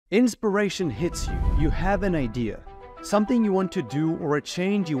Inspiration hits you. You have an idea, something you want to do or a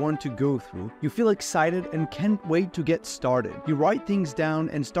change you want to go through. You feel excited and can't wait to get started. You write things down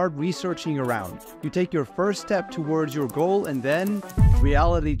and start researching around. You take your first step towards your goal and then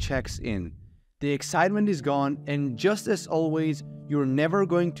reality checks in. The excitement is gone, and just as always, you're never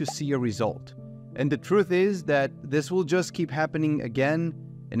going to see a result. And the truth is that this will just keep happening again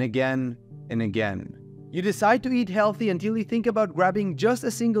and again and again. You decide to eat healthy until you think about grabbing just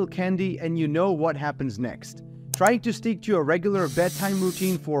a single candy and you know what happens next. Trying to stick to a regular bedtime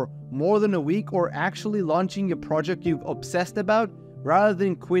routine for more than a week, or actually launching a project you've obsessed about rather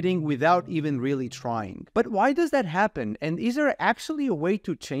than quitting without even really trying. But why does that happen? And is there actually a way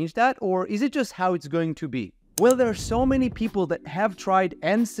to change that, or is it just how it's going to be? Well, there are so many people that have tried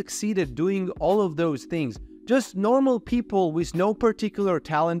and succeeded doing all of those things. Just normal people with no particular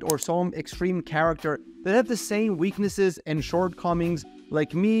talent or some extreme character that have the same weaknesses and shortcomings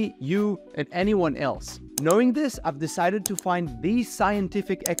like me, you, and anyone else. Knowing this, I've decided to find the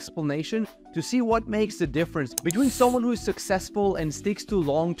scientific explanation to see what makes the difference between someone who is successful and sticks to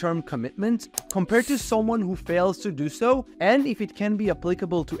long-term commitments compared to someone who fails to do so, and if it can be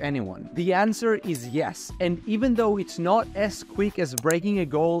applicable to anyone. The answer is yes, and even though it's not as quick as breaking a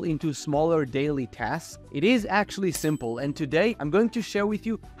goal into smaller daily tasks, it is actually simple, and today I'm going to share with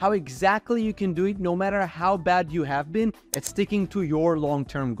you how exactly you can do it no matter how bad you have been at sticking to your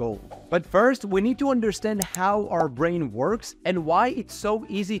long-term goal. But first, we need to understand how our brain works and why it's so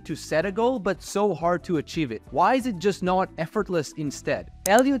easy to set a goal but so hard to achieve it. Why is it just not effortless instead?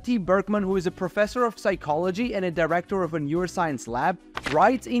 Elliot T. Berkman, who is a professor of psychology and a director of a neuroscience lab,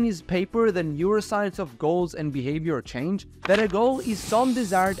 writes in his paper, The Neuroscience of Goals and Behavior Change, that a goal is some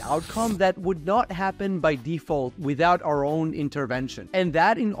desired outcome that would not happen by default without our own intervention. And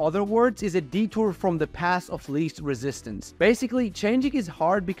that, in other words, is a detour from the path of least resistance. Basically, changing is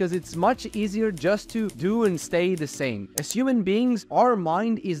hard because it's much easier just to do and stay the same. As human beings, our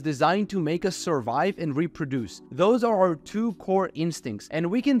mind is designed to make us survive and reproduce. Those are our two core instincts. And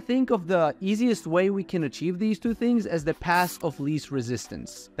we can think of the easiest way we can achieve these two things as the path of least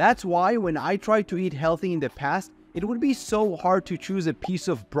resistance. That's why when I tried to eat healthy in the past, it would be so hard to choose a piece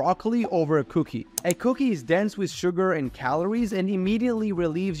of broccoli over a cookie. A cookie is dense with sugar and calories and immediately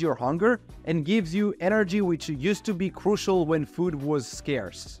relieves your hunger and gives you energy, which used to be crucial when food was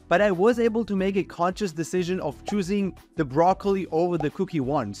scarce. But I was able to make a conscious decision of choosing the broccoli over the cookie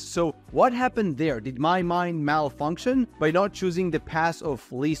once. So what happened there? Did my mind malfunction by not choosing the path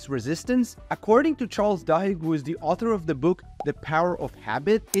of least resistance? According to Charles Duhigg, who is the author of the book The Power of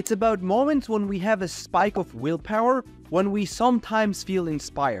Habit, it's about moments when we have a spike of willpower, when we sometimes feel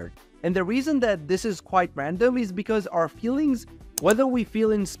inspired. And the reason that this is quite random is because our feelings, whether we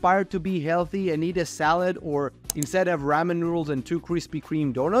feel inspired to be healthy and eat a salad or instead have ramen noodles and 2 Krispy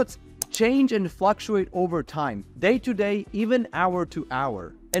Kreme donuts, change and fluctuate over time, day to day, even hour to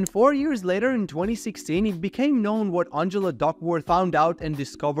hour. And 4 years later, in 2016, it became known what Angela Duckworth found out and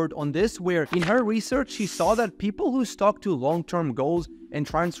discovered on this, where in her research, she saw that people who stuck to long-term goals and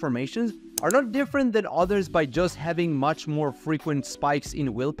transformations are not different than others by just having much more frequent spikes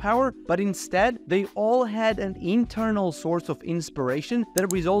in willpower, but instead, they all had an internal source of inspiration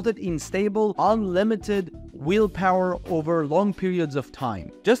that resulted in stable, unlimited willpower over long periods of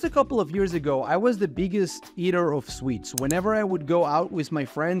time. Just a couple of years ago, I was the biggest eater of sweets. Whenever I would go out with my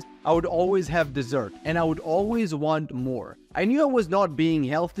friends, I would always have dessert, and I would always want more. I knew I was not being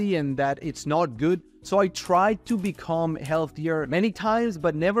healthy and that it's not good, so I tried to become healthier many times,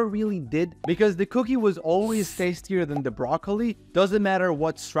 but never really did, because the cookie was always tastier than the broccoli, doesn't matter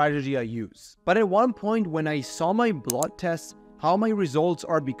what strategy I use. But at one point, when I saw my blood tests, how my results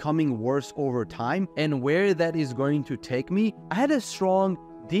are becoming worse over time, and where that is going to take me, I had a strong,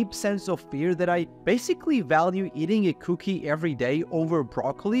 deep sense of fear that I basically value eating a cookie every day over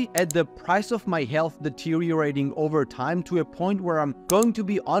broccoli at the price of my health deteriorating over time to a point where I'm going to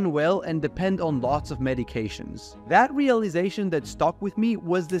be unwell and depend on lots of medications. That realization that stuck with me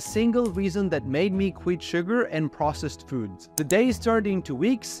was the single reason that made me quit sugar and processed foods. The days turned into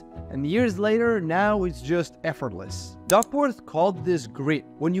weeks, and years later, now it's just effortless. Duckworth called this grit,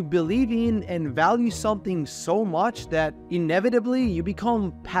 when you believe in and value something so much that inevitably you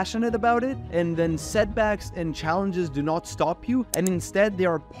become passionate about it, and then setbacks and challenges do not stop you, and instead they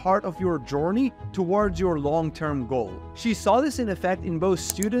are part of your journey towards your long-term goal. She saw this in effect in both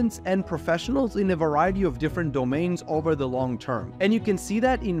students and professionals in a variety of different domains over the long term. And you can see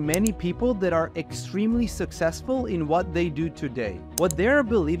that in many people that are extremely successful in what they do today. What they're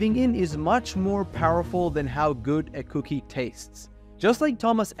believing in is much more powerful than how good a cookie tastes. Just like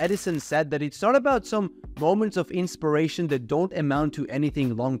Thomas Edison said that it's not about some moments of inspiration that don't amount to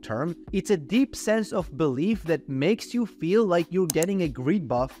anything long-term. It's a deep sense of belief that makes you feel like you're getting a grade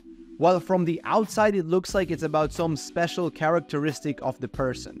buff, while from the outside it looks like it's about some special characteristic of the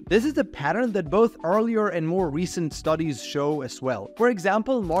person. This is a pattern that both earlier and more recent studies show as well. For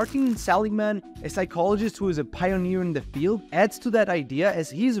example, Martin Seligman, a psychologist who is a pioneer in the field, adds to that idea,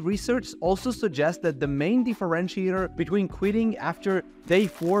 as his research also suggests that the main differentiator between quitting after day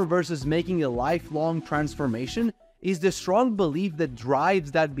 4 versus making a lifelong transformation is the strong belief that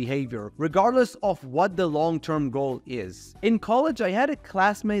drives that behavior, regardless of what the long-term goal is. In college, I had a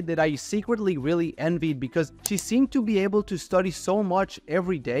classmate that I secretly really envied because she seemed to be able to study so much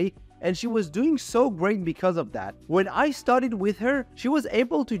every day, and she was doing so great because of that. When I studied with her, she was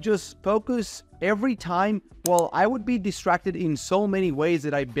able to just focus every time, while I would be distracted in so many ways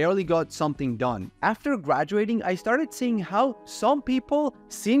that I barely got something done. After graduating, I started seeing how some people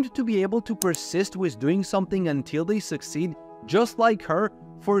seemed to be able to persist with doing something until they succeed, just like her,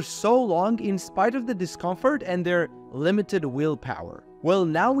 for so long in spite of the discomfort and their limited willpower. Well,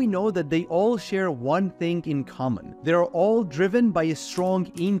 now we know that they all share one thing in common. They're all driven by a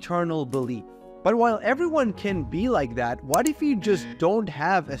strong internal belief. But while everyone can be like that, what if you just don't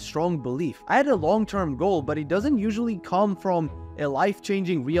have a strong belief? I had a long-term goal, but it doesn't usually come from a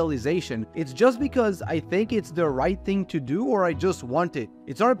life-changing realization. It's just because I think it's the right thing to do, or I just want it.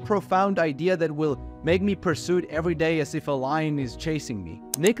 It's not a profound idea that will make me pursue it every day as if a lion is chasing me.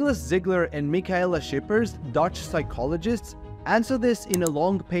 Nicholas Ziegler and Michaela Schippers, Dutch psychologists, answer this in a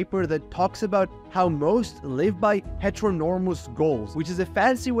long paper that talks about how most live by heteronormous goals, which is a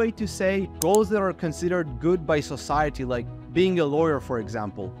fancy way to say goals that are considered good by society, like being a lawyer, for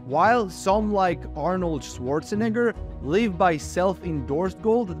example, while some, like Arnold Schwarzenegger, live by self-endorsed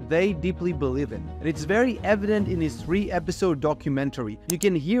goals they deeply believe in. And it's very evident in his 3-episode documentary. You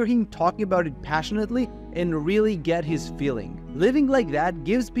can hear him talking about it passionately and really get his feeling. Living like that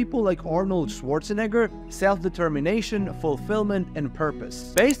gives people like Arnold Schwarzenegger self-determination, fulfillment, and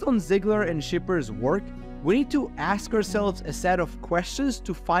purpose. Based on Ziegler and Schipper's work, we need to ask ourselves a set of questions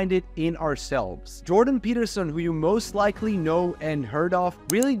to find it in ourselves. Jordan Peterson, who you most likely know and heard of,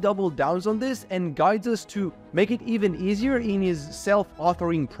 really doubled down on this and guides us to make it even easier in his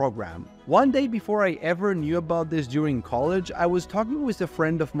self-authoring program. One day before I ever knew about this during college, I was talking with a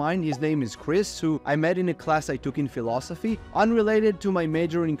friend of mine. His name is Chris, who I met in a class I took in philosophy, unrelated to my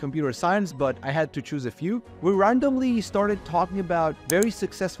major in computer science, but I had to choose a few. We randomly started talking about very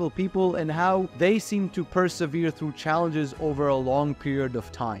successful people and how they seem to persevere through challenges over a long period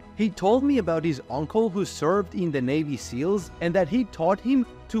of time. He told me about his uncle who served in the Navy SEALs and that he taught him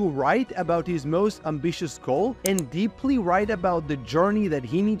to write about his most ambitious goal and deeply write about the journey that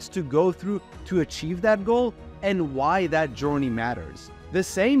he needs to go through to achieve that goal and why that journey matters. The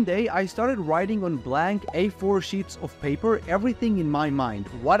same day, I started writing on blank A4 sheets of paper everything in my mind,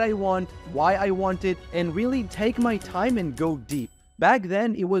 what I want, why I want it, and really take my time and go deep. Back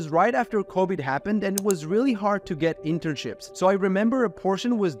then, it was right after COVID happened and it was really hard to get internships. So I remember a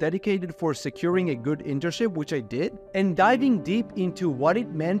portion was dedicated for securing a good internship, which I did, and diving deep into what it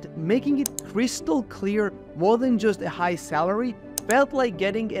meant, making it crystal clear more than just a high salary, felt like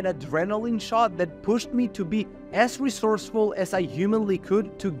getting an adrenaline shot that pushed me to be as resourceful as I humanly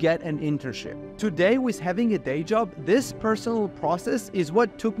could to get an internship. Today, with having a day job, this personal process is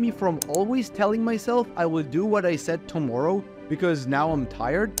what took me from always telling myself I will do what I said tomorrow because now I'm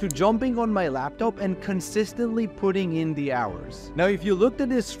tired, to jumping on my laptop and consistently putting in the hours. Now, if you looked at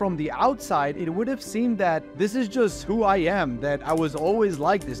this from the outside, it would have seemed that this is just who I am, that I was always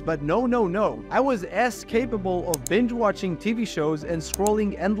like this, but no. I was as capable of binge watching TV shows and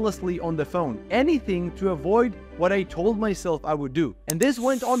scrolling endlessly on the phone, anything to avoid what I told myself I would do. And this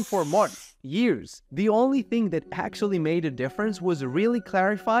went on for months. Years. The only thing that actually made a difference was really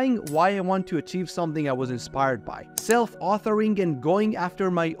clarifying why I want to achieve something I was inspired by. Self-authoring and going after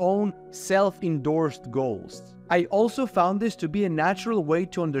my own self-endorsed goals. I also found this to be a natural way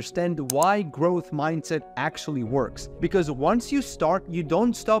to understand why growth mindset actually works. Because once you start, you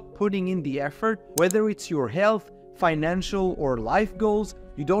don't stop putting in the effort, whether it's your health, financial, or life goals.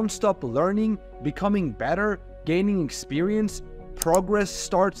 You don't stop learning, becoming better, gaining experience. Progress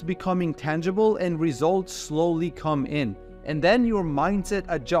starts becoming tangible and results slowly come in. And then your mindset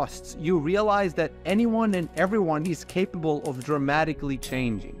adjusts. You realize that anyone and everyone is capable of dramatically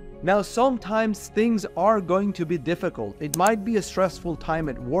changing. Now, sometimes things are going to be difficult. It might be a stressful time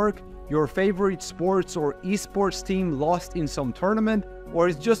at work. your favorite sports or esports team lost in some tournament, or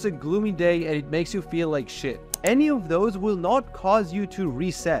it's just a gloomy day and it makes you feel like shit. Any of those will not cause you to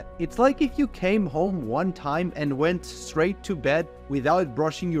reset. It's like if you came home one time and went straight to bed without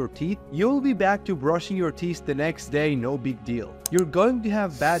brushing your teeth, you'll be back to brushing your teeth the next day, no big deal. You're going to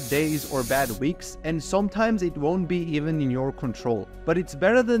have bad days or bad weeks, and sometimes it won't be even in your control. But it's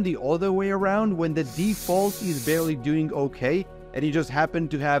better than the other way around, when the default is barely doing okay and you just happen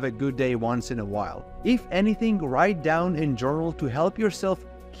to have a good day once in a while. If anything, write down and journal to help yourself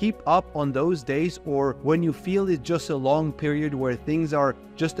keep up on those days, or when you feel it's just a long period where things are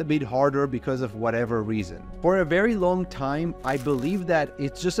just a bit harder because of whatever reason. For a very long time, I believe that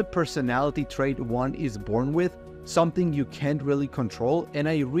it's just a personality trait one is born with, something you can't really control, and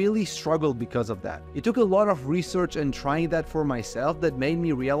I really struggled because of that. It took a lot of research and trying that for myself that made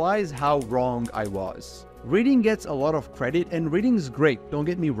me realize how wrong I was. Reading gets a lot of credit, and reading's great, don't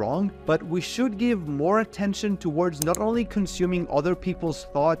get me wrong, but we should give more attention towards not only consuming other people's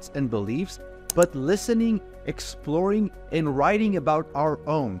thoughts and beliefs, but listening, exploring, and writing about our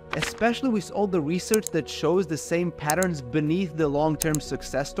own, especially with all the research that shows the same patterns beneath the long-term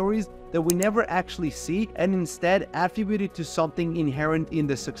success stories that we never actually see, and instead attribute it to something inherent in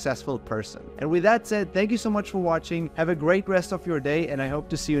the successful person. And with that said, thank you so much for watching, have a great rest of your day, and I hope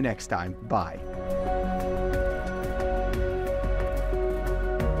to see you next time. Bye.